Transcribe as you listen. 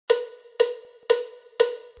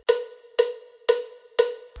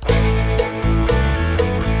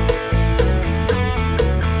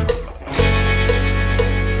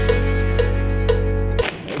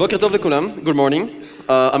Boker tov lekulam. Good morning.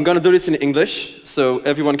 I'm going to do this in English so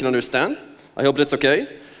everyone can understand. I hope that's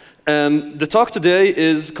okay. And the talk today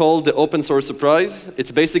is called the Open Source Surprise. It's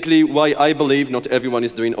basically why I believe not everyone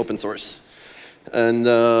is doing open source. And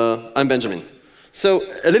I'm Benjamin. So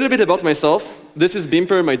a little bit about myself. This is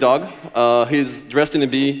Bimper, my dog. He's dressed in a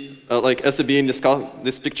bee, like as a bee in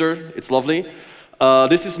this picture. It's lovely.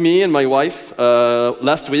 This is me and my wife.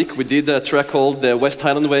 Last week we did a trek called the West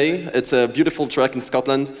Highland Way. It's a beautiful trek in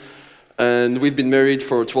Scotland. And we've been married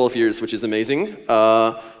for 12 years, which is amazing.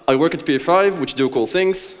 I work at P5, which do cool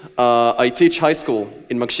things. I teach high school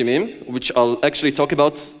in Magshimim, which I'll actually talk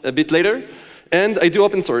about a bit later. And I do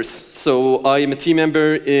open source. So I am a team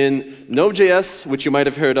member in Node.js, which you might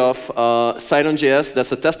have heard of, Node.js,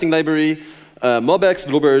 that's a testing library, Mobex,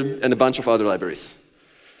 Bluebird, and a bunch of other libraries.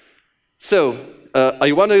 So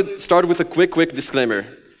I want to start with a quick disclaimer.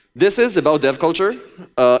 This is about dev culture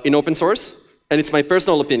in open source, and it's my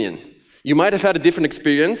personal opinion. You might have had a different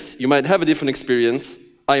experience. You might have a different experience.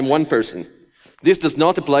 I am one person. This does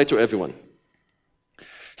not apply to everyone.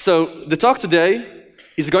 So the talk today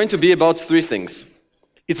is going to be about three things.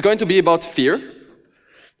 It's going to be about fear.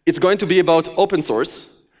 It's going to be about open source.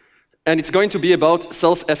 And it's going to be about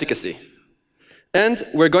self-efficacy. And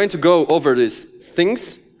we're going to go over these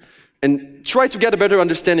things and try to get a better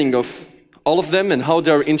understanding of all of them and how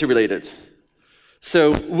they are interrelated.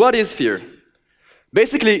 So what is fear?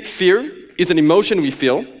 Basically, fear is an emotion we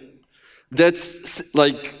feel that's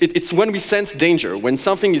like, it's when we sense danger. When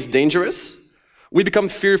something is dangerous, we become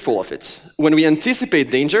fearful of it. When we anticipate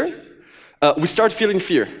danger, we start feeling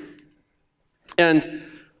fear. And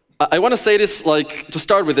I want to say this to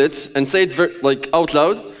start with it and say it out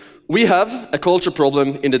loud. We have a culture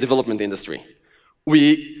problem in the development industry.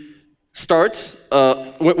 We start,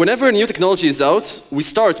 whenever a new technology is out, we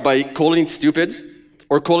start by calling it stupid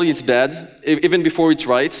or calling it bad, even before we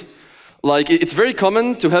try it. It's very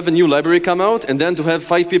common to have a new library come out and then to have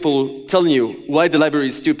 5 people telling you why the library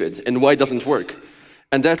is stupid and why it doesn't work.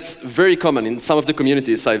 And that's very common in some of the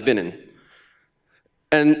communities I've been in.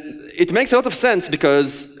 And it makes a lot of sense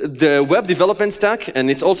because the web development stack,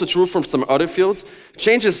 and it's also true from some other fields,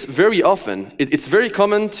 changes very often. It's very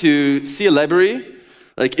common to see a library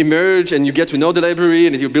emerge and you get to know the library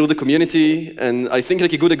and you build a community. And I think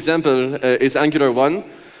a good example is Angular 1,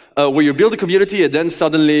 where you build a community and then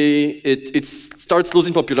suddenly it starts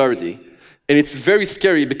losing popularity. And it's very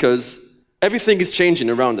scary because everything is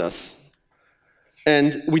changing around us.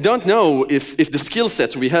 And we don't know if the skill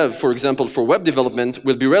set we have, for example, for web development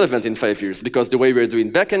will be relevant in 5 years because the way we're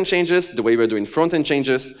doing backend changes, the way we're doing front-end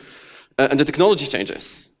changes, and the technology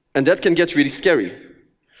changes. And that can get really scary.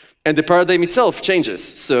 And the paradigm itself changes.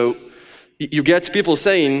 So you get people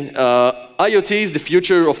saying, IoT is the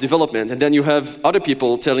future of development, and then you have other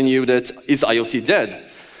people telling you that, is IoT dead?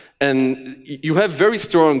 And you have very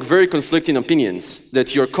strong, very conflicting opinions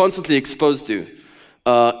that you're constantly exposed to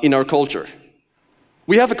in our culture.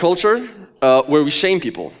 We have a culture where we shame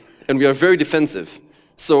people, and we are very defensive.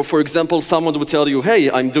 So for example, someone would tell you,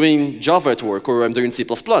 hey, I'm doing Java at work, or I'm doing C++,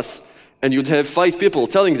 and you'd have 5 people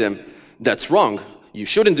telling them, that's wrong. You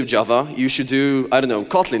shouldn't do Java, you should do, I don't know,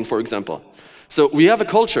 Kotlin, for example. So we have a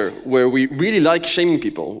culture where we really like shaming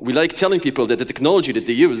people. We like telling people that the technology that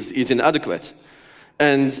they use is inadequate.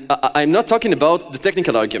 And I'm not talking about the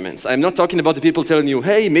technical arguments. I'm not talking about the people telling you,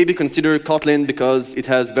 hey, maybe consider Kotlin because it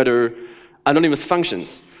has better anonymous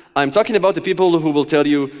functions. I'm talking about the people who will tell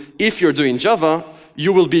you, if you're doing Java,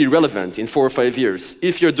 you will be relevant in 4 or 5 years.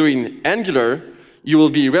 If you're doing Angular, you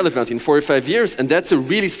will be relevant in 4 or 5 years, and that's a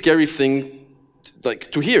really scary thing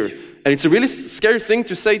to hear. And it's a really scary thing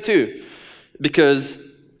to say too, because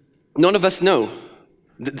none of us know.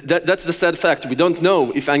 That's the sad fact. We don't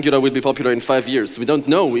know if Angular will be popular in 5 years. We don't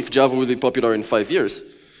know if Java will be popular in 5 years.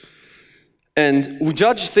 And we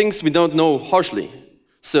judge things we don't know harshly.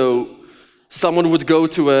 So someone would go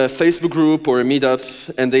to a Facebook group or a meetup,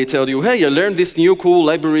 and they tell you, hey, I learned this new cool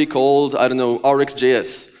library called, I don't know,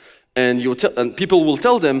 RxJS. And people will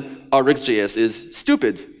tell them RxJS is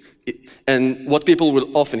stupid. And what people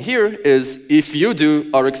will often hear is, if you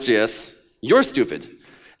do RxJS, you're stupid.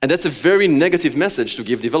 And that's a very negative message to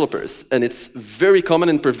give developers. And it's very common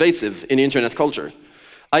and pervasive in internet culture.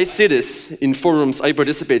 I see this in forums I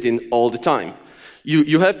participate in all the time.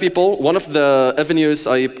 You have people, one of the avenues,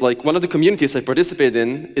 one of the communities I participate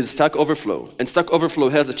in is Stack Overflow. And Stack Overflow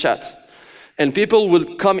has a chat. And people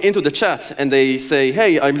will come into the chat and they say,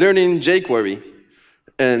 hey, I'm learning jQuery.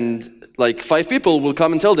 And 5 people will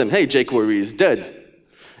come and tell them, hey, jQuery is dead.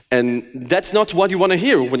 And that's not what you want to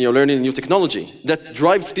hear when you're learning new technology. That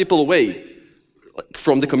drives people away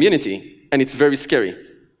from the community, and it's very scary.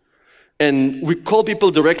 And we call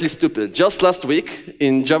people directly stupid. Just last week,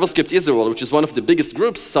 in JavaScript Israel, which is one of the biggest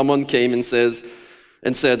groups, someone came and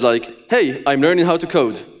said, like, hey, I'm learning how to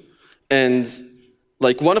code. And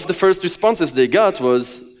like one of the first responses they got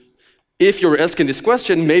was, if you're asking this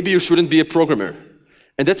question, maybe you shouldn't be a programmer.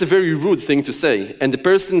 And that's a very rude thing to say. And the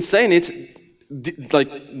person saying it, like,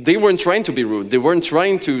 they weren't trying to be rude. They weren't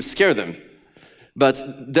trying to scare them.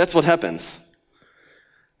 But that's what happens.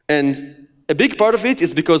 And a big part of it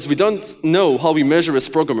is because we don't know how we measure as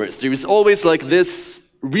programmers. There is always like this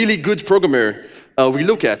really good programmer we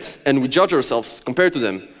look at and we judge ourselves compared to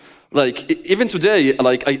them. Like even today,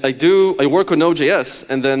 like I work on Node.js,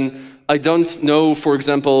 and then I don't know, for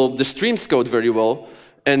example, the streams code very well.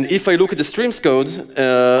 And if I look at the streams code,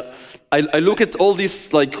 I look at all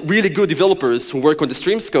these like really good developers who work on the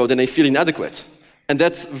streams code, and I feel inadequate. And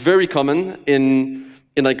that's very common in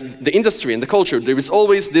like the industry and the culture. There is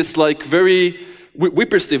always this like we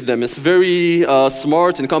perceive them as very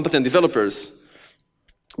smart and competent developers.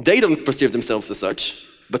 They don't perceive themselves as such,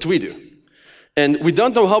 but we do. And we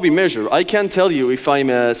don't know how we measure. I can't tell you if I'm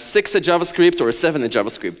a 6 at JavaScript or a 7 at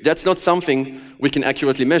JavaScript. That's not something we can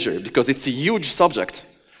accurately measure because it's a huge subject.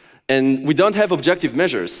 And we don't have objective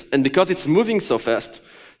measures. And because it's moving so fast,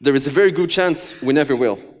 there is a very good chance we never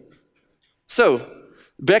will. So,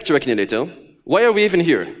 backtracking a little, why are we even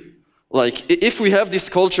here? Like, if we have this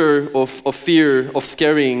culture of fear, of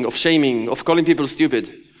scaring, of shaming, of calling people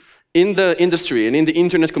stupid in the industry and in the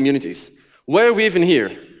internet communities, why are we even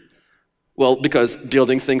here? Well, because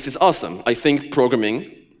building things is awesome. I think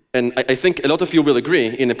programming, and I think a lot of you will agree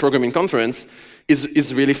in a programming conference,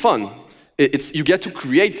 is really fun. You get to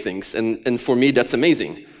create things, and for me, that's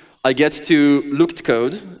amazing. I get to look at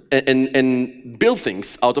code and build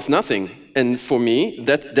things out of nothing, and for me,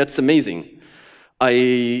 that's amazing.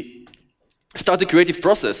 I start a creative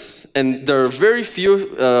process, and there are very few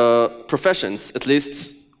professions, at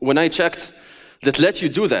least when I checked, that let you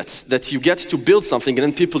do that you get to build something and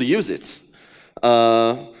then people use it.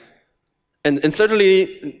 And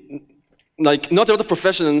certainly, like, not a lot of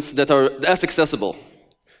professions that are as accessible.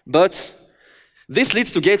 But this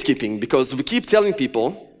leads to gatekeeping, because we keep telling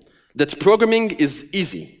people that programming is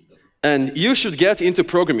easy, and you should get into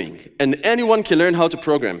programming, and anyone can learn how to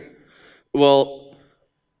program. Well,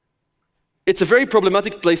 it's a very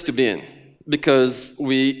problematic place to be in, because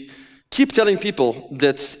we keep telling people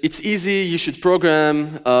that it's easy, you should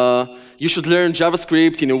program, you should learn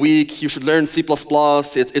JavaScript in a week, you should learn C++,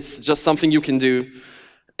 it's just something you can do.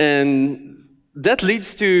 And that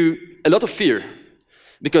leads to a lot of fear,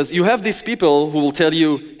 because you have these people who will tell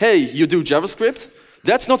you, hey, you do JavaScript?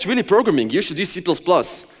 That's not really programming, you should do C++.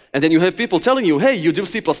 And then you have people telling you, hey, you do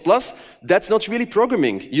C++? That's not really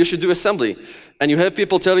programming, you should do assembly. And you have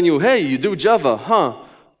people telling you, hey, you do Java, huh?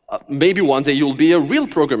 Maybe one day you'll be a real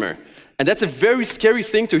programmer. And that's a very scary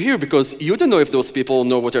thing to hear, because you don't know if those people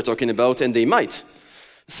know what they're talking about, and they might.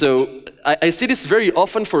 So I see this very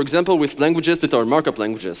often, for example, with languages that are markup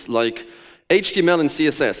languages, like HTML and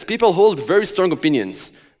CSS. People hold very strong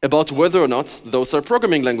opinions about whether or not those are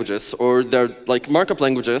programming languages or they're like markup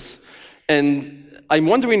languages. And I'm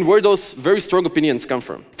wondering where those very strong opinions come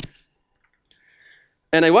from.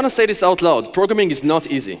 And I want to say this out loud. Programming is not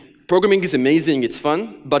easy. Programming is amazing, it's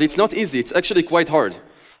fun, but it's not easy. It's actually quite hard.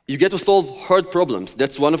 You get to solve hard problems.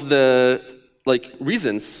 That's one of the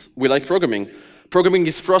reasons we like programming. Programming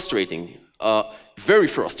is frustrating, very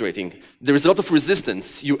frustrating. There is a lot of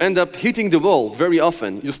resistance. You end up hitting the wall very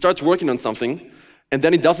often. You start working on something, and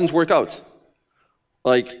then it doesn't work out.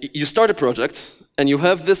 Like, you start a project, and you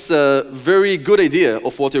have this very good idea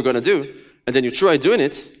of what you're going to do, and then you try doing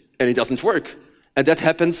it, and it doesn't work. And that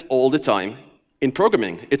happens all the time in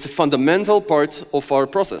programming. It's a fundamental part of our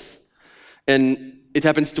process. And it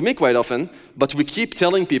happens to me quite often, but we keep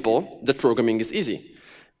telling people that programming is easy.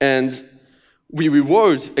 And we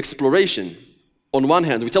reward exploration. On one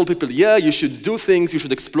hand, we tell people, yeah, you should do things, you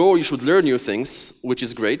should explore, you should learn new things, which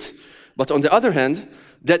is great. But on the other hand,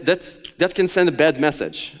 that can send a bad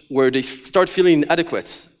message, where they start feeling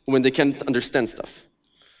inadequate when they can't understand stuff.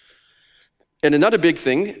 And another big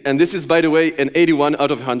thing, and this is, by the way, an 81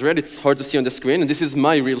 out of 100, it's hard to see on the screen, and this is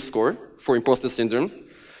my real score for imposter syndrome.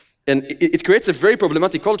 And it creates a very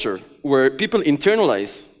problematic culture where people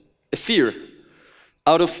internalize a fear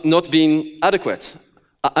out of not being adequate.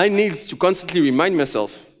 I need to constantly remind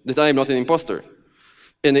myself that I am not an imposter.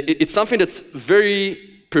 And it's something that's very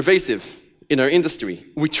pervasive in our industry.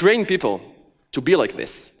 We train people to be like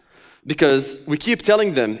this because we keep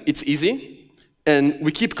telling them it's easy, and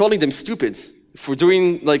we keep calling them stupid for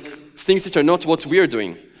doing things that are not what we are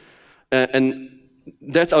doing. And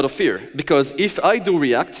that's out of fear, because if I do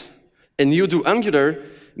React and you do Angular,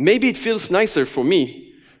 maybe it feels nicer for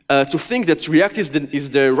me to think that React is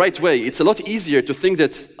the right way. It's a lot easier to think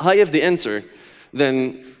that I have the answer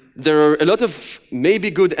than there are a lot of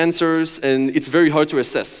maybe good answers, and it's very hard to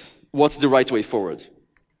assess what's the right way forward.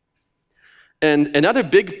 And another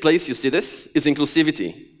big place you see this is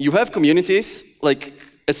inclusivity. You have communities, like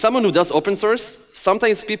as someone who does open source,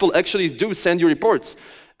 sometimes people actually do send you reports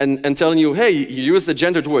and telling you, hey, you used a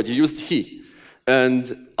gendered word, you used he.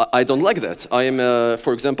 And I don't like that. I am,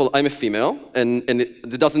 for example, I'm a female, and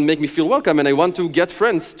it doesn't make me feel welcome, and I want to get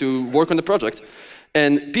friends to work on the project.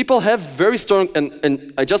 And people have very strong,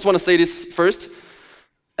 and I just want to say this first,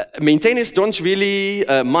 maintainers don't really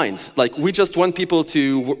mind. Like, we just want people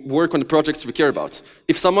to work on the projects we care about.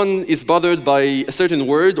 If someone is bothered by a certain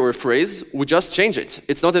word or a phrase, we just change it.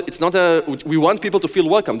 We want people to feel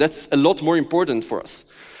welcome. That's a lot more important for us.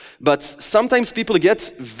 But sometimes people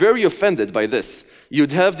get very offended by this.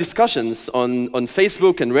 You'd have discussions on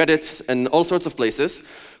Facebook and Reddit and all sorts of places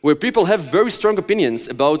where people have very strong opinions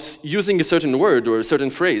about using a certain word or a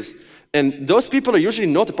certain phrase. And those people are usually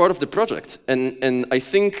not a part of the project. And I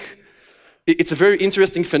think it's a very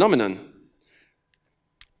interesting phenomenon.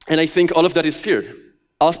 And I think all of that is fear.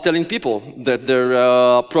 Us telling people that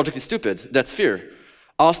their project is stupid, that's fear.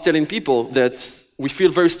 Us telling people that we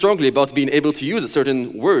feel very strongly about being able to use a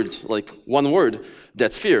certain word, like one word,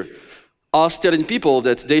 that's fear. Us telling people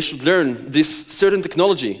that they should learn this certain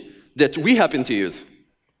technology that we happen to use,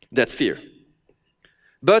 that's fear.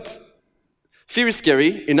 But fear is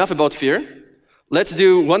scary. Enough about fear. Let's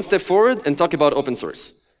do one step forward and talk about open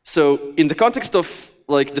source. So in the context of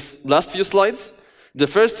like the last few slides, the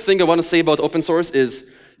first thing I want to say about open source is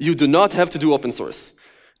you do not have to do open source.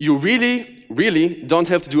 You really, really don't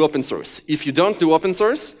have to do open source. If you don't do open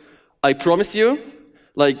source, I promise you,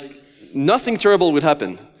 like, nothing terrible would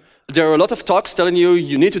happen. There are a lot of talks telling you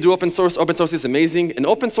you need to do open source is amazing, and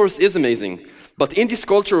open source is amazing. But in this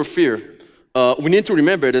culture of fear, we need to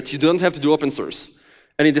remember that you don't have to do open source.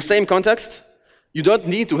 And in the same context, you don't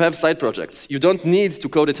need to have side projects. You don't need to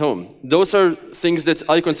code at home. Those are things that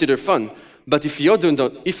I consider fun. But if you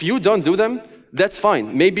don't do them, that's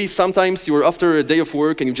fine. Maybe sometimes you're after a day of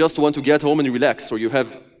work and you just want to get home and relax, or you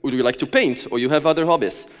like to paint, or you have other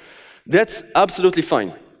hobbies. That's absolutely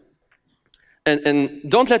fine. And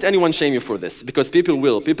don't let anyone shame you for this, because people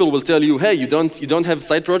will. People will tell you, hey, you don't have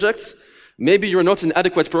side projects? Maybe you're not an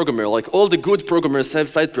adequate programmer. Like, all the good programmers have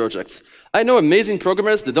side projects. I know amazing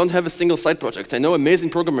programmers that don't have a single side project. I know amazing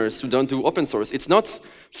programmers who don't do open source. It's not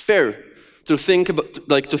fair to think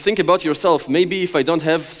about yourself, maybe if I don't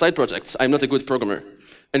have side projects, I'm not a good programmer.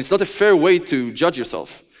 And it's not a fair way to judge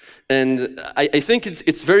yourself. And I think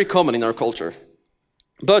it's very common in our culture.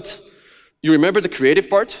 But you remember the creative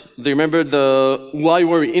part? Do you remember why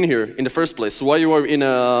we're in here in the first place? Why we're in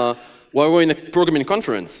a programming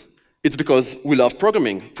conference? It's because we love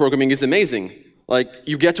programming. Programming is amazing. Like,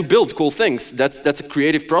 you get to build cool things. That's a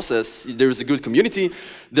creative process. There's a good community.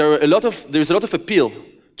 There's a lot of appeal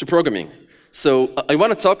to programming. So I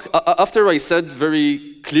want to talk, after I said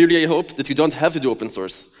very clearly, I hope, that you don't have to do open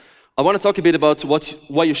source, I want to talk a bit about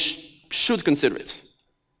why you should consider it.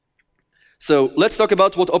 So let's talk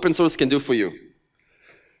about what open source can do for you.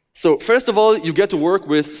 So first of all, you get to work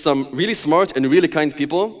with some really smart and really kind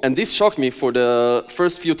people, and this shocked me for the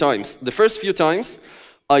first few times. The first few times,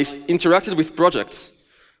 I interacted with projects.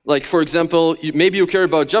 Like, for example, maybe you care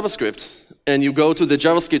about JavaScript, and you go to the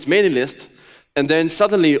JavaScript mailing list, and then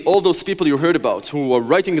suddenly all those people you heard about who are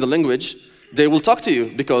writing the language, they will talk to you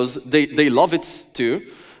because they love it too,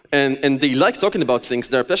 and they like talking about things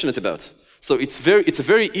they're passionate about. So it's a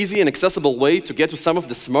very easy and accessible way to get to some of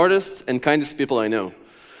the smartest and kindest people I know.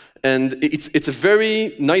 And it's a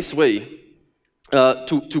very nice way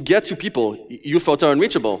to get to people you thought are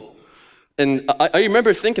unreachable. And I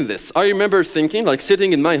remember thinking this. I remember thinking, like,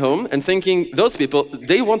 sitting in my home and thinking, those people,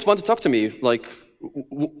 they won't want to talk to me. Like,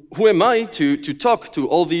 who am I to talk to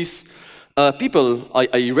all these people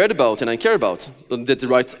I read about and I care about, that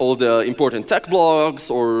write all the important tech blogs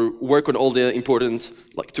or work on all the important,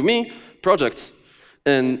 like, to me, projects.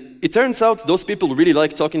 And it turns out those people really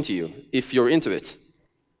like talking to you if you're into it.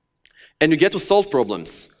 And you get to solve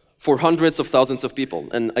problems for hundreds of thousands of people.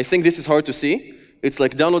 And I think this is hard to see. It's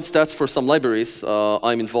like download stats for some libraries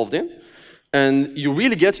I'm involved in. And you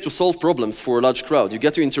really get to solve problems for a large crowd. You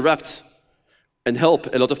get to interact and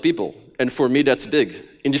help a lot of people. And for me, that's big.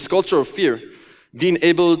 In this culture of fear, being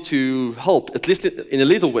able to help, at least in a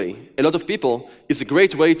little way, a lot of people is a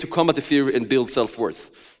great way to combat the fear and build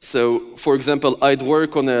self-worth. So, for example, I'd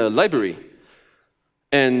work on a library.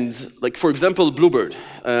 And, like, for example, Bluebird.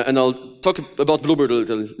 And I'll talk about Bluebird a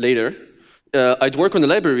little later. I'd work on the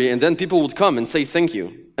library, and then people would come and say thank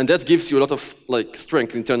you. And that gives you a lot of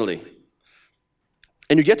strength internally.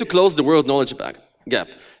 And you get to close the world knowledge gap.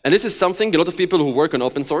 And this is something a lot of people who work on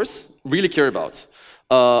open source really care about.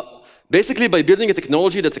 Basically, by building a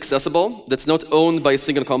technology that's accessible, that's not owned by a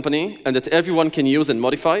single company, and that everyone can use and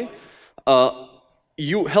modify,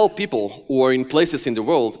 you help people who are in places in the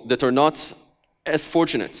world that are not as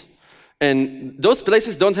fortunate. And those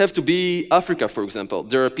places don't have to be Africa, for example.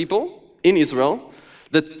 There are people in Israel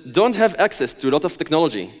that don't have access to a lot of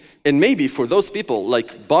technology. And maybe for those people,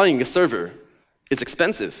 like buying a server is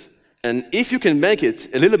expensive. And if you can make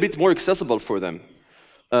it a little bit more accessible for them,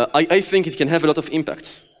 I think it can have a lot of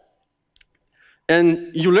impact.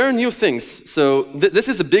 And you learn new things. So this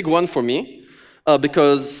is a big one for me,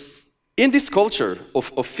 because in this culture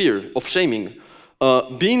of fear, of shaming,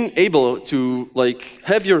 being able to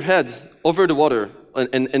have your head over the water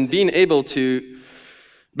and being able to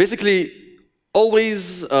basically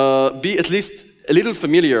always be at least a little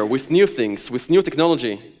familiar with new things, with new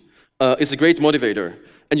technology, is a great motivator.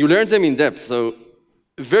 And you learn them in depth. So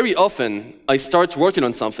very often, I start working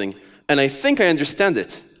on something, and I think I understand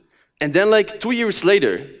it. And then 2 years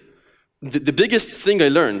later, the biggest thing I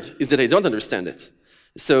learned is that I don't understand it.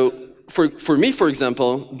 So for me, for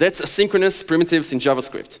example, that's asynchronous primitives in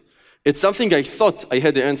JavaScript. It's something I thought I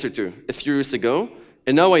had the answer to a few years ago,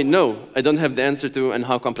 and now I know I don't have the answer to and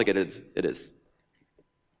how complicated it is.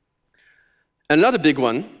 Another big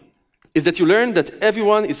one is that you learn that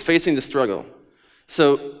everyone is facing the struggle.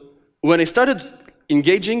 So when I started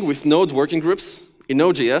engaging with Node working groups in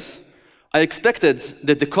Node.js, I expected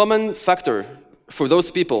that the common factor for those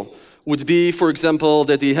people would be, for example,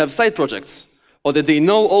 that they have side projects, or that they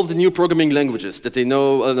know all the new programming languages, that they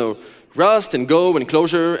know, I don't know, Rust and Go and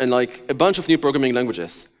Clojure and a bunch of new programming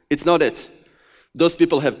languages. It's not it. Those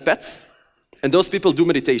people have pets, and those people do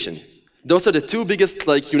meditation. Those are the two biggest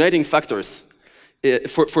uniting factors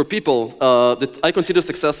for people that I consider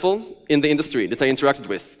successful in the industry that I interacted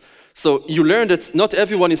with. So you learn that not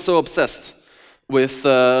everyone is so obsessed with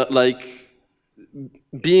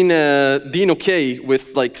being okay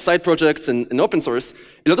with side projects and open source.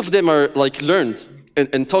 A lot of them are learned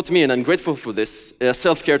and taught me, and I'm grateful for this,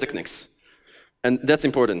 self-care techniques. And that's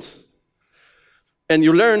important. And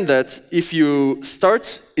you learn that if you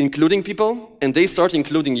start including people and they start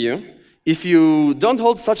including you, if you don't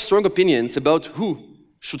hold such strong opinions about who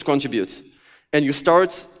should contribute, and you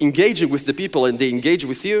start engaging with the people and they engage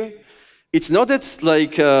with you, it's not that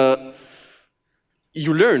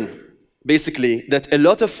you learn, basically, that a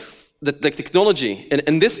lot of the technology,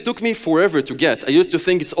 and this took me forever to get. I used to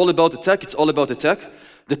think it's all about the tech, it's all about the tech.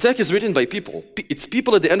 The tech is written by people. It's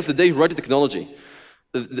people at the end of the day who write the technology.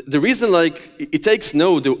 The reason it takes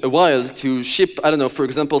Node a while to ship, I don't know, for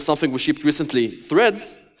example, something we shipped recently,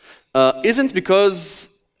 Threads, isn't because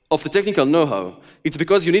of the technical know-how. It's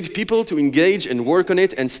because you need people to engage and work on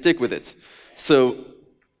it and stick with it. So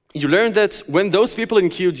you learn that when those people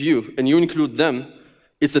include you and you include them,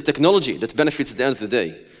 it's the technology that benefits at the end of the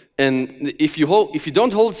day. And if you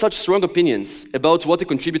don't hold such strong opinions about what a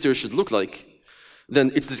contributor should look like,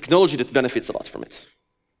 then it's the technology that benefits a lot from it.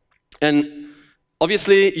 And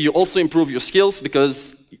obviously, you also improve your skills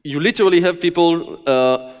because you literally have people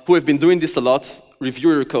who have been doing this a lot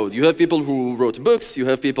review your code. You have people who wrote books. You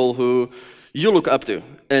have people who you look up to.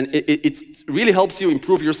 And it really helps you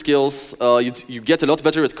improve your skills. You get a lot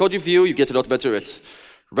better at code review. You get a lot better at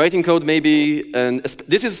writing code, maybe. And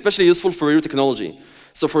this is especially useful for your technology.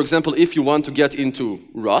 So for example, if you want to get into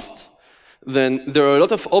Rust, then there are a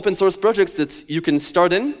lot of open source projects that you can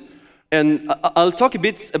start in. And I'll talk a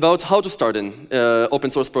bit about how to start in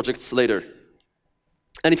open source projects later.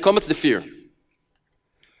 And it combats the fear.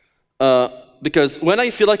 Because when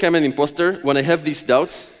I feel like I'm an imposter, when I have these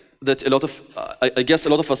doubts that I guess a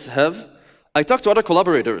lot of us have, I talk to other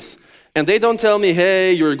collaborators. And they don't tell me,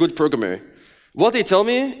 hey, you're a good programmer. What they tell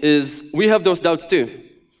me is, we have those doubts too.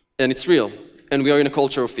 And it's real. And we are in a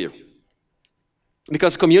culture of fear.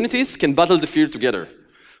 Because communities can battle the fear together.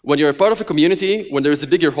 When you're a part of a community, when there's a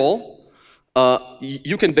bigger whole,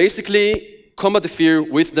 you can basically combat the fear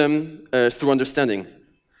with them through understanding.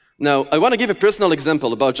 Now, I want to give a personal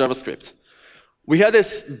example about JavaScript. We had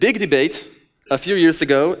this big debate a few years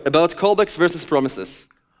ago about callbacks versus promises.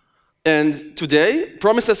 And today,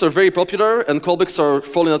 promises are very popular, and callbacks are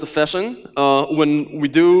falling out of fashion. When we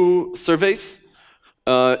do surveys,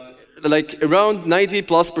 around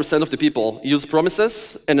 90+% of the people use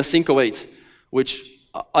promises and async await, which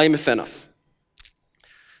I'm a fan of.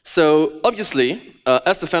 So obviously,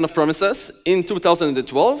 as a fan of promises, in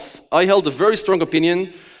 2012, I held a very strong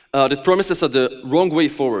opinion that promises are the wrong way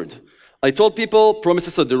forward. I told people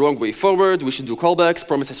promises are the wrong way forward. We should do callbacks.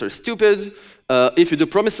 Promises are stupid. If you do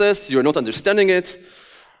promises, you're not understanding it.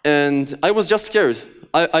 And I was just scared.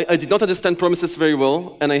 I did not understand promises very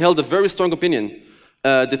well, and I held a very strong opinion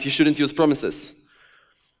that you shouldn't use promises.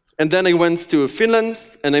 And then I went to Finland,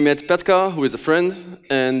 and I met Petka, who is a friend,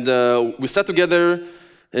 and we sat together,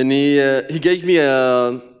 and he gave me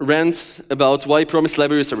a rant about why promise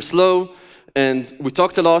libraries are slow, and we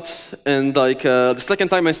talked a lot, and like the second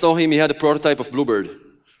time I saw him, he had a prototype of Bluebird.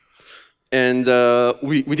 And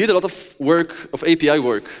we did a lot of work, of API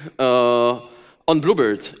work, on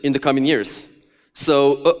Bluebird in the coming years.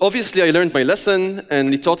 So obviously I learned my lesson,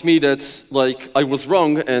 and it taught me that like I was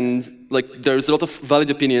wrong, and like there's a lot of valid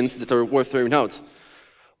opinions that are worth hearing out.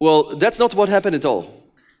 Well, that's not what happened at all.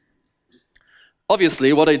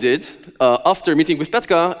 Obviously, what I did after meeting with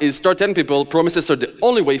Petka is start telling people promises are the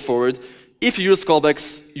only way forward. If you use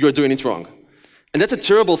callbacks, you're doing it wrong. And that's a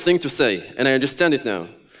terrible thing to say, and I understand it now.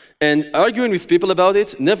 And arguing with people about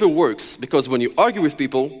it never works, because when you argue with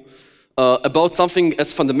people about something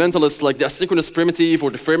as fundamental as like the asynchronous primitive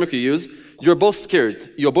or the framework you use, you're both scared.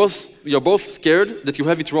 You're both scared that you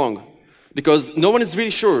have it wrong, because no one is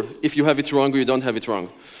really sure if you have it wrong or you don't have it wrong,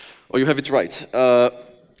 or you have it right.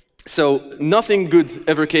 So nothing good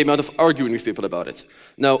ever came out of arguing with people about it.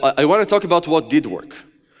 Now, I want to talk about what did work.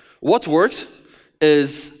 What worked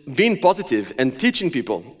is being positive and teaching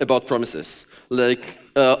people about promises. Like,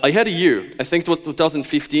 I had a year, I think it was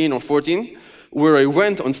 2015 or 14, where I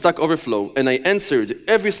went on Stack Overflow and I answered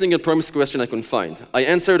every single promise question I could find. I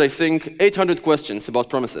answered, I think, 800 questions about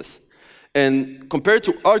promises. And compared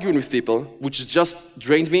to arguing with people, which just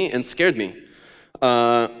drained me and scared me,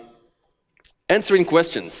 answering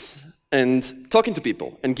questions and talking to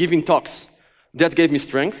people and giving talks, that gave me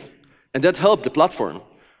strength, and that helped the platform.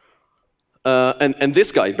 And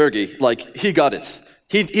this guy, Bergi, like, he got it.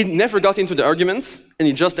 He never got into the arguments, and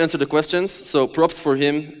he just answered the questions, so props for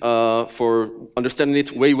him for understanding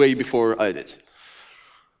it way, way before I did.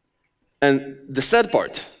 And the sad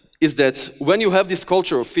part is that when you have this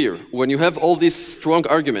culture of fear, when you have all these strong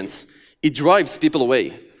arguments, it drives people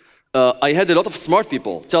away. I had a lot of smart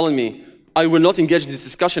people telling me, I will not engage in this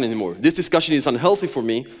discussion anymore. This discussion is unhealthy for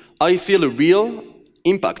me. I feel a real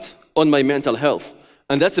impact on my mental health.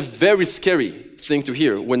 And that's a very scary thing to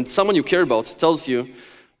hear. When someone you care about tells you,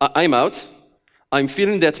 I'm out, I'm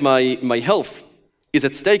feeling that my health is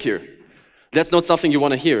at stake here. That's not something you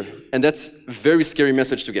want to hear. And that's a very scary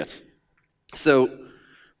message to get. So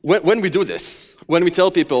when we do this, when we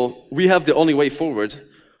tell people we have the only way forward,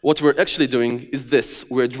 what we're actually doing is this.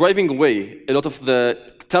 We're driving away a lot of the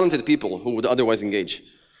talented people who would otherwise engage.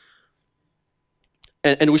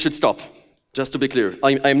 And we should stop, just to be clear.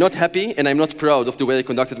 I'm not happy and I'm not proud of the way I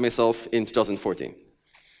conducted myself in 2014.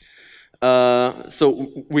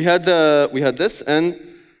 So we had this, and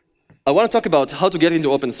I want to talk about how to get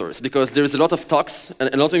into open source, because there's a lot of talks and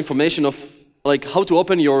a lot of information of like how to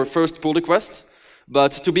open your first pull request.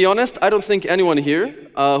 But to be honest, I don't think anyone here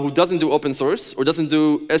who doesn't do open source or doesn't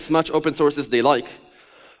do as much open source as they like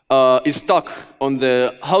is stuck on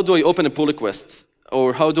the how do I open a pull request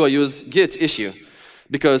or how do I use Git issue.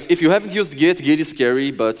 Because if you haven't used Git, Git is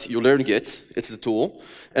scary, but you learn Git. It's the tool.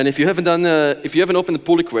 And if you haven't opened a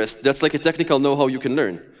pull request, that's like a technical know-how you can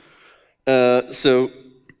learn. So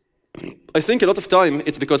I think a lot of time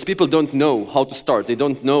it's because people don't know how to start. They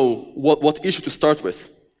don't know what issue to start with.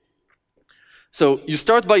 So you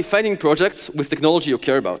start by finding projects with technology you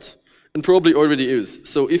care about, and probably already use.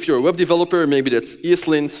 So if you're a web developer, maybe that's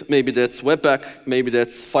ESLint, maybe that's Webpack, maybe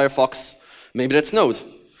that's Firefox, maybe that's Node.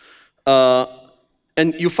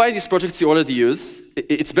 And you find these projects you already use.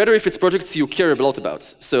 It's better if it's projects you care a lot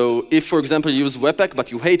about. So if, for example, you use Webpack, but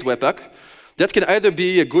you hate Webpack, that can either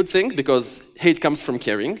be a good thing, because hate comes from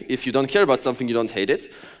caring. If you don't care about something, you don't hate it.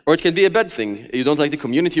 Or it can be a bad thing. You don't like the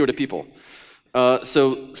community or the people.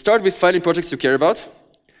 So start with finding projects you care about,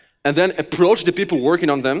 and then approach the people working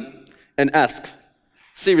on them and ask,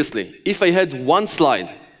 seriously, if I had one slide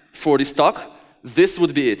for this talk, this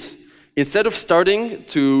would be it. Instead of starting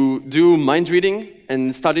to do mind reading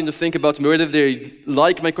and starting to think about whether they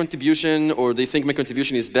like my contribution or they think my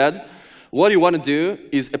contribution is bad, what you want to do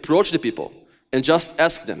is approach the people and just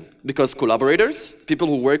ask them. Because collaborators, people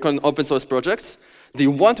who work on open source projects, they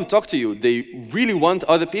want to talk to you. They really want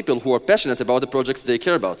other people who are passionate about the projects they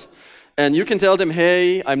care about. And you can tell them,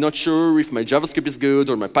 hey, I'm not sure if my JavaScript is good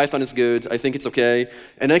or my Python is good. I think it's OK.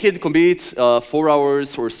 And I can commit 4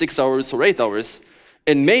 hours or 6 hours or 8 hours.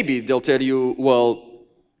 And maybe they'll tell you, well,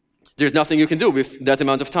 there's nothing you can do with that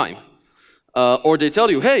amount of time. Or they tell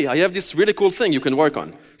you, hey, I have this really cool thing you can work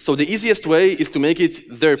on. So the easiest way is to make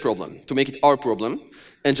it their problem, to make it our problem,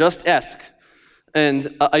 and just ask.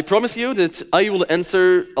 And I promise you that I will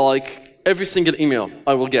answer like every single email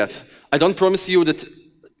I will get. I don't promise you that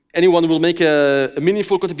anyone will make a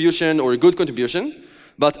meaningful contribution or a good contribution,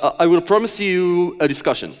 but I will promise you a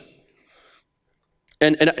discussion.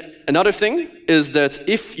 And another thing is that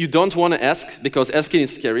if you don't want to ask, because asking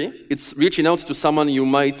is scary, it's reaching out to someone you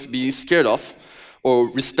might be scared of or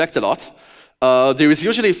respect a lot. There is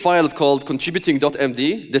usually a file called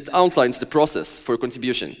contributing.md that outlines the process for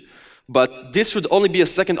contribution. But this should only be a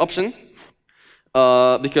second option,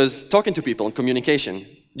 because talking to people and communication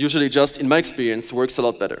usually just, in my experience, works a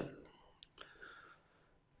lot better.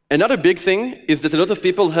 Another big thing is that a lot of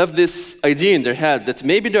people have this idea in their head that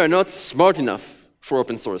maybe they are not smart enough for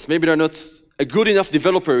open source. Maybe they're not a good enough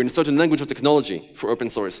developer in a certain language or technology for open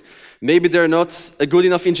source. Maybe they're not a good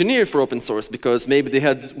enough engineer for open source because maybe they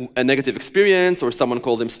had a negative experience or someone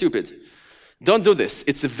called them stupid. Don't do this.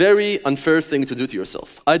 It's a very unfair thing to do to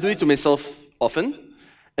yourself. I do it to myself often,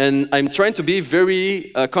 and I'm trying to be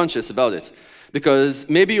very conscious about it. Because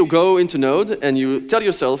maybe you go into Node and you tell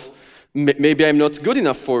yourself, maybe I'm not good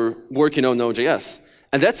enough for working on Node.js.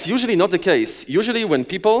 And that's usually not the case. Usually when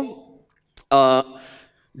people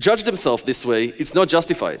judge themselves this way, it's not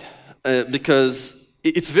justified. Because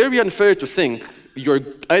it's very unfair to think you're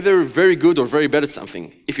either very good or very bad at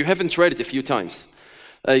something if you haven't tried it a few times.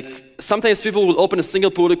 Like, sometimes people will open a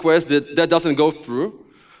single pull request that doesn't go through,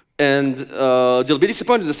 and they'll be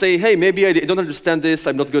disappointed to say, hey, maybe I don't understand this,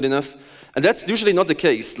 I'm not good enough. And that's usually not the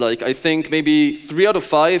case. Like, I think maybe 3 out of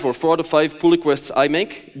 5 or 4 out of 5 pull requests I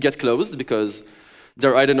make get closed because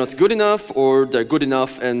they're either not good enough or they're good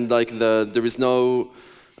enough and like there is no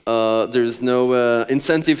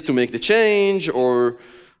incentive to make the change, or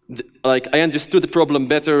like I understood the problem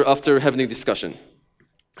better after having a discussion.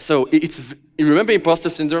 So remember imposter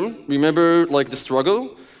syndrome, remember like the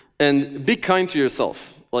struggle, and be kind to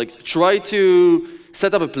yourself. Like, try to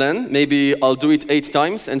set up a plan. Maybe I'll do it 8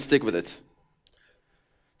 times and stick with it.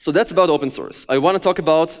 So that's about open source. I want to talk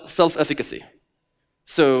about self-efficacy.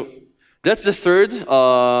 So that's the third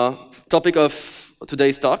topic of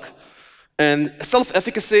today's talk. And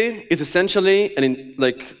self-efficacy is essentially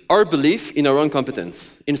our belief in our own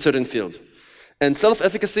competence in a certain field. And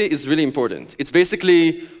self-efficacy is really important. It's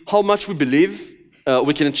basically how much we believe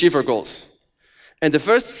we can achieve our goals. And the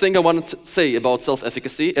first thing I want to say about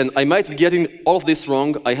self-efficacy, and I might be getting all of this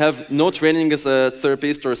wrong, I have no training as a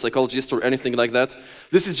therapist or a psychologist or anything like that.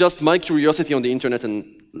 This is just my curiosity on the internet and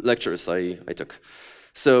lectures I took.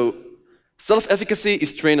 So self-efficacy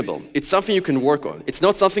is trainable. It's something you can work on. It's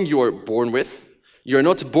not something you are born with. You're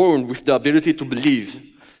not born with the ability to believe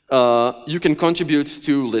you can contribute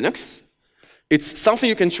to Linux. It's something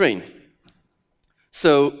you can train.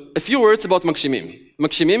 So a few words about Magshimim.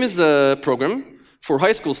 Magshimim is a program for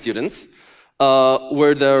high school students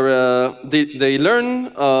where they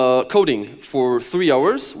learn coding for 3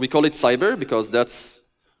 hours. We call it cyber because that's,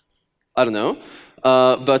 I don't know.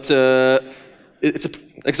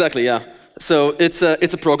 Exactly, yeah. So it's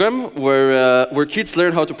a program where kids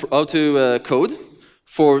learn how to code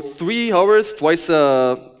for 3 hours twice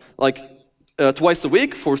a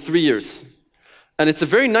week for 3 years. And it's a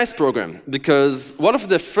very nice program because one of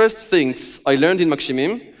the first things I learned in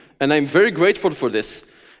Magshimim, and I'm very grateful for this,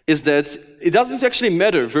 is that it doesn't actually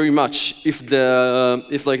matter very much if the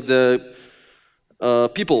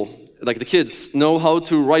people, like the kids, know how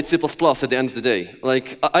to write C++ at the end of the day.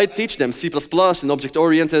 Like, I teach them C++ and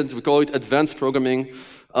object-oriented, we call it advanced programming,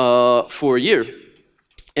 for a year.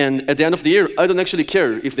 And at the end of the year, I don't actually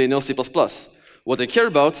care if they know C++. What I care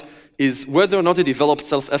about is whether or not they developed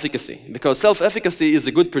self-efficacy, because self-efficacy is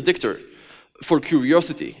a good predictor for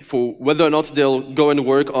curiosity, for whether or not they'll go and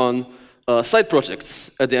work on side projects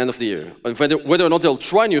at the end of the year, and whether or not they'll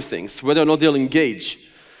try new things, whether or not they'll engage.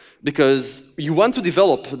 Because you want to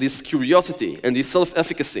develop this curiosity and this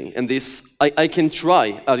self-efficacy and this I can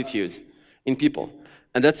try attitude in people.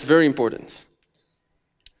 And that's very important.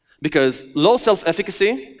 Because low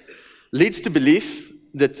self-efficacy leads to belief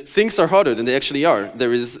that things are harder than they actually are.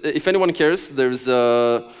 There is, if anyone cares, there's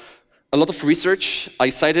a lot of research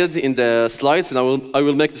I cited in the slides, and I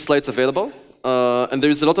will make the slides available. And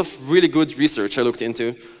there's a lot of really good research I looked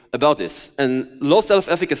into about this. And low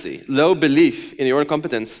self-efficacy, low belief in your own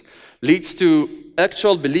competence leads to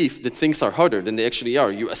actual belief that things are harder than they actually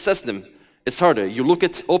are. You assess them, it's harder. You look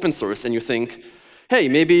at open source and you think, hey,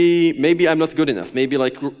 maybe I'm not good enough. Maybe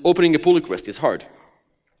like opening a pull request is hard.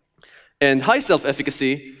 And high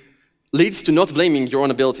self-efficacy leads to not blaming your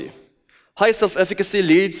own ability. High self-efficacy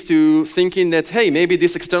leads to thinking that, hey, maybe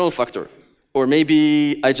this external factor, or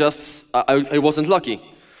maybe I wasn't lucky.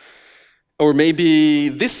 Or maybe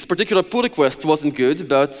this particular pull request wasn't good,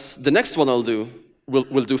 but the next one I'll do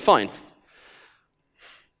will do fine.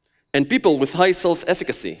 And people with high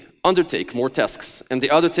self-efficacy undertake more tasks, and they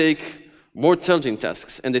undertake more challenging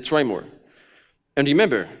tasks, and they try more. And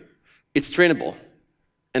remember, it's trainable.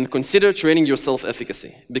 And consider training your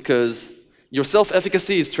self-efficacy, because your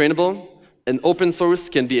self-efficacy is trainable, and open source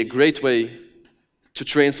can be a great way to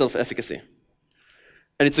train self-efficacy.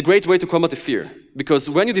 And it's a great way to combat the fear, because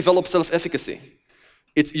when you develop self-efficacy,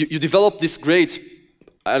 you develop this great,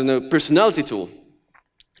 personality tool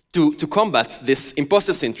to combat this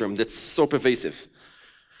imposter syndrome that's so pervasive.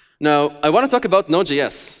 Now, I want to talk about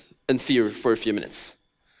Node.js and fear for a few minutes.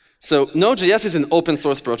 So Node.js is an open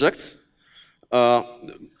source project. A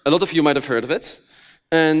lot of you might have heard of it.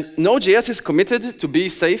 And Node.js is committed to be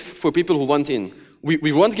safe for people who want in.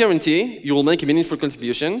 We won't guarantee you will make a meaningful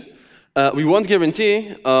contribution. We won't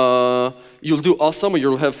guarantee you'll do awesome or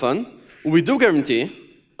you'll have fun. We do guarantee,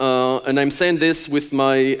 and I'm saying this with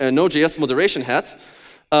my Node.js moderation hat,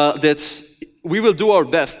 that we will do our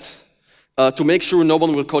best to make sure no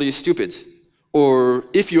one will call you stupid. Or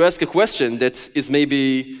if you ask a question that is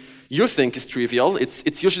maybe you think is trivial,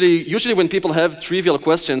 it's usually when people have trivial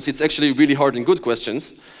questions, it's actually really hard and good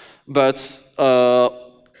questions. But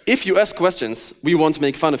if you ask questions, we won't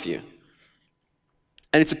make fun of you.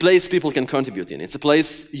 And it's a place people can contribute in. It's a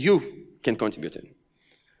place you can contribute in.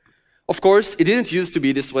 Of course, it didn't used to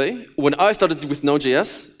be this way. When I started with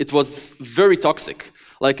Node.js, it was very toxic.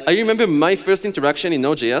 Like, I remember my first interaction in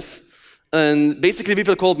Node.js, and basically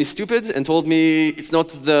people called me stupid and told me it's not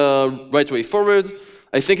the right way forward.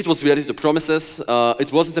 I think it was related to promises.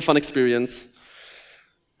 It wasn't a fun experience.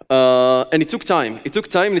 And it took time. It took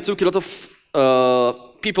time, and it took a lot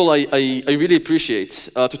of people I really appreciate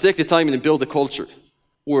to take the time and build a culture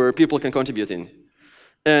where people can contribute in.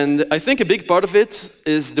 And I think a big part of it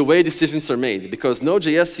is the way decisions are made, because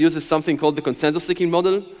Node.js uses something called the consensus-seeking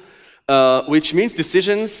model, which means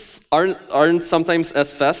decisions aren't sometimes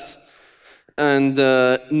as fast and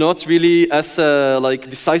not really as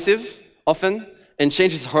decisive often, and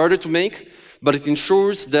change is harder to make, but it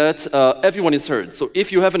ensures that everyone is heard. So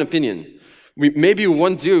if you have an opinion, maybe you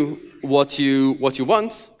won't do what you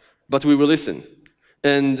want, but we will listen.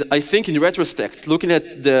 And I think in retrospect, looking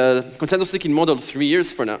at the consensus-seeking model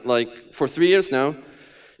for 3 years now,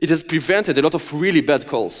 it has prevented a lot of really bad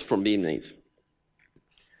calls from being made.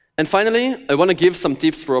 And finally, I want to give some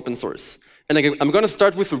tips for open source. And I'm going to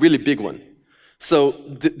start with a really big one. So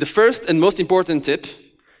the first and most important tip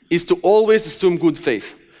is to always assume good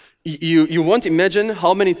faith. You won't imagine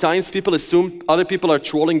how many times people assume other people are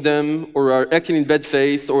trolling them, or are acting in bad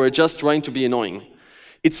faith, or are just trying to be annoying.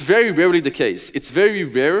 It's very rarely the case. It's very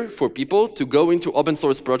rare for people to go into open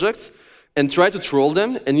source projects and try to troll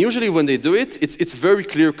them, and usually when they do it, it's very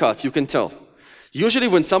clear cut, you can tell. Usually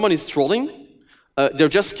when someone is trolling,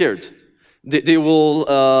 they're just scared. They will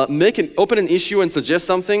open an issue and suggest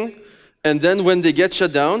something, and then when they get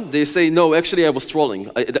shut down, they say, no, actually I was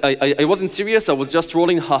trolling. I wasn't serious, I was just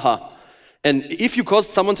trolling, haha. And if you cause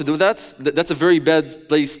someone to do that, that's a very bad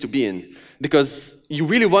place to be in, because you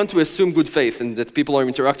really want to assume good faith and that people are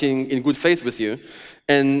interacting in good faith with you.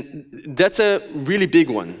 And that's a really big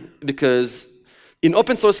one, because in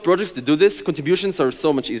open source projects to do this, contributions are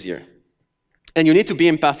so much easier. And you need to be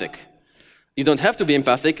empathic. You don't have to be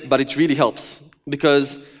empathic, but it really helps,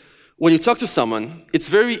 because when you talk to someone, it's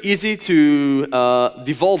very easy to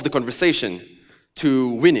devolve the conversation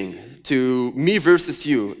to winning, to me versus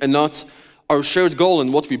you, and not our shared goal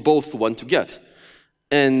and what we both want to get.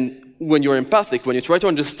 And when you're empathic, when you try to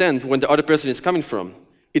understand when the other person is coming from,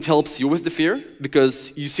 it helps you with the fear,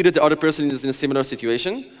 because you see that the other person is in a similar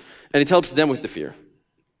situation, and it helps them with the fear.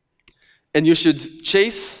 And you should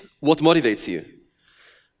chase what motivates you.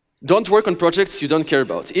 Don't work on projects you don't care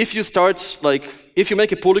about. If you start, if you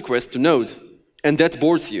make a pull request to Node, and that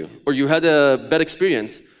bores you, or you had a bad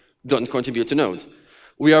experience, don't contribute to Node.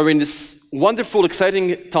 We are in this wonderful,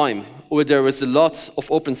 exciting time where there is a lot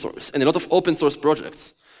of open source, and a lot of open source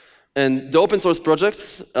projects. And the open source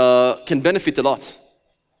projects can benefit a lot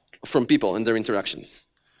from people and their interactions.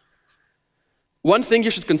 One thing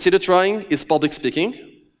you should consider trying is public speaking,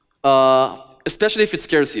 especially if it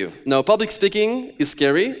scares you. Now, public speaking is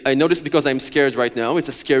scary. I know this because I'm scared right now. It's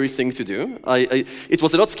a scary thing to do. It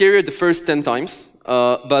was a lot scarier the first 10 times,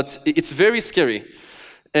 but it's very scary.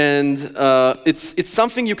 And it's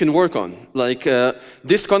something you can work on. Like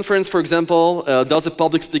this conference, for example, does a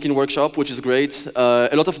public speaking workshop, which is great.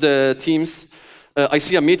 A lot of the teams, I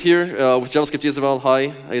see Amit here with JavaScript Israel.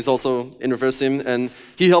 Hi, he's also in Reversim, and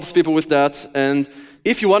he helps people with that. And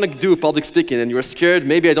If you want to do public speaking and you're scared,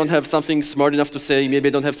 maybe I don't have something smart enough to say, maybe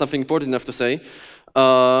I don't have something important enough to say,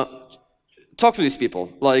 talk to these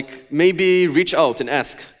people. Like, maybe reach out and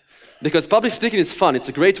ask. Because public speaking is fun. It's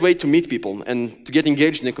a great way to meet people and to get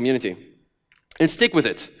engaged in the community. And stick with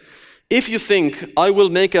it. If you think, I will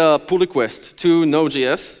make a pull request to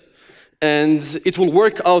Node.js, and it will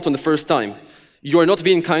work out on the first time, you are not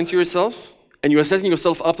being kind to yourself, and you are setting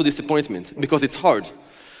yourself up to disappointment, because it's hard.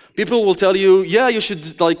 People will tell you, yeah, you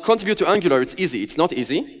should contribute to Angular. It's easy. It's not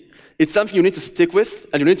easy. It's something you need to stick with,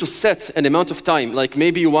 and you need to set an amount of time. Like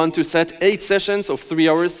maybe you want to set 8 sessions of 3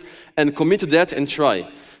 hours and commit to that and try.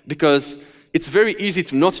 Because it's very easy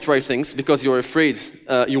to not try things because you're afraid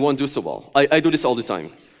you won't do so well. I do this all the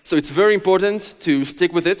time. So it's very important to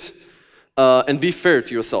stick with it and be fair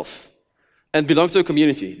to yourself. And belong to a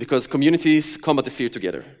community, because communities combat the fear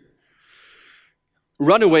together.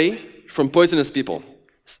 Run away from poisonous people.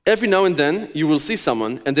 Every now and then, you will see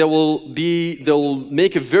someone, and they'll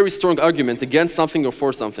make a very strong argument against something or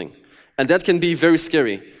for something. And that can be very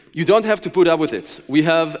scary. You don't have to put up with it. We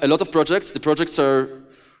have a lot of projects. The projects are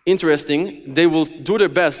interesting. They will do their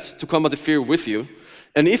best to combat the fear with you.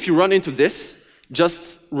 And if you run into this,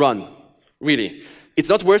 just run, really. It's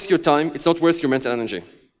not worth your time. It's not worth your mental energy.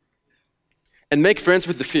 And make friends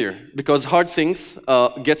with the fear, because hard things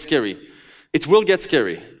get scary. It will get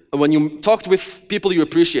scary. When you talk with people you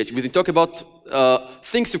appreciate, when you talk about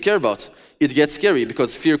things you care about, it gets scary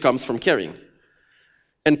because fear comes from caring.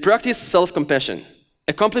 And practice self-compassion.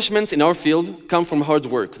 Accomplishments in our field come from hard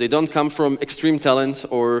work. They don't come from extreme talent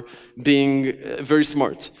or being very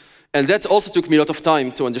smart. And that also took me a lot of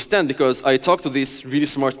time to understand, because I talked to these really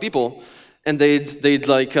smart people, and they'd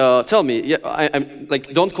tell me, yeah, I'm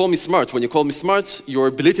like, don't call me smart. When you call me smart,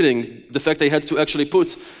 you're belittling the fact I had to actually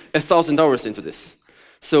put 1,000 hours into this.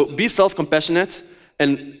 So be self-compassionate.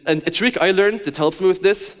 And a trick I learned that helps me with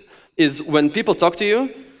this is when people talk to you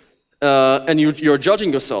and you're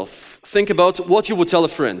judging yourself, think about what you would tell a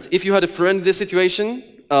friend. If you had a friend in this situation,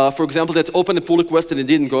 for example, that opened a pull request and it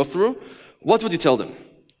didn't go through, what would you tell them?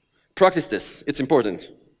 Practice this. It's important.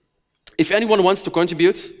 If anyone wants to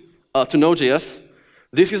contribute to Node.js,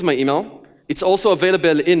 this is my email. It's also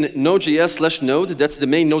available in Node.js/Node. That's the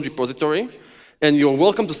main Node repository. And you're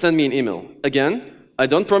welcome to send me an email. Again, I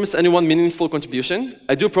don't promise anyone meaningful contribution.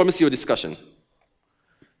 I do promise you a discussion.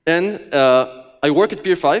 And I work at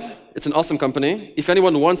Peer5. It's an awesome company. If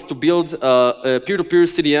anyone wants to build a peer-to-peer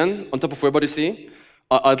CDN on top of WebOdyssey,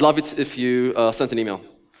 I'd love it if you sent an email.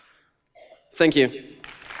 Thank you.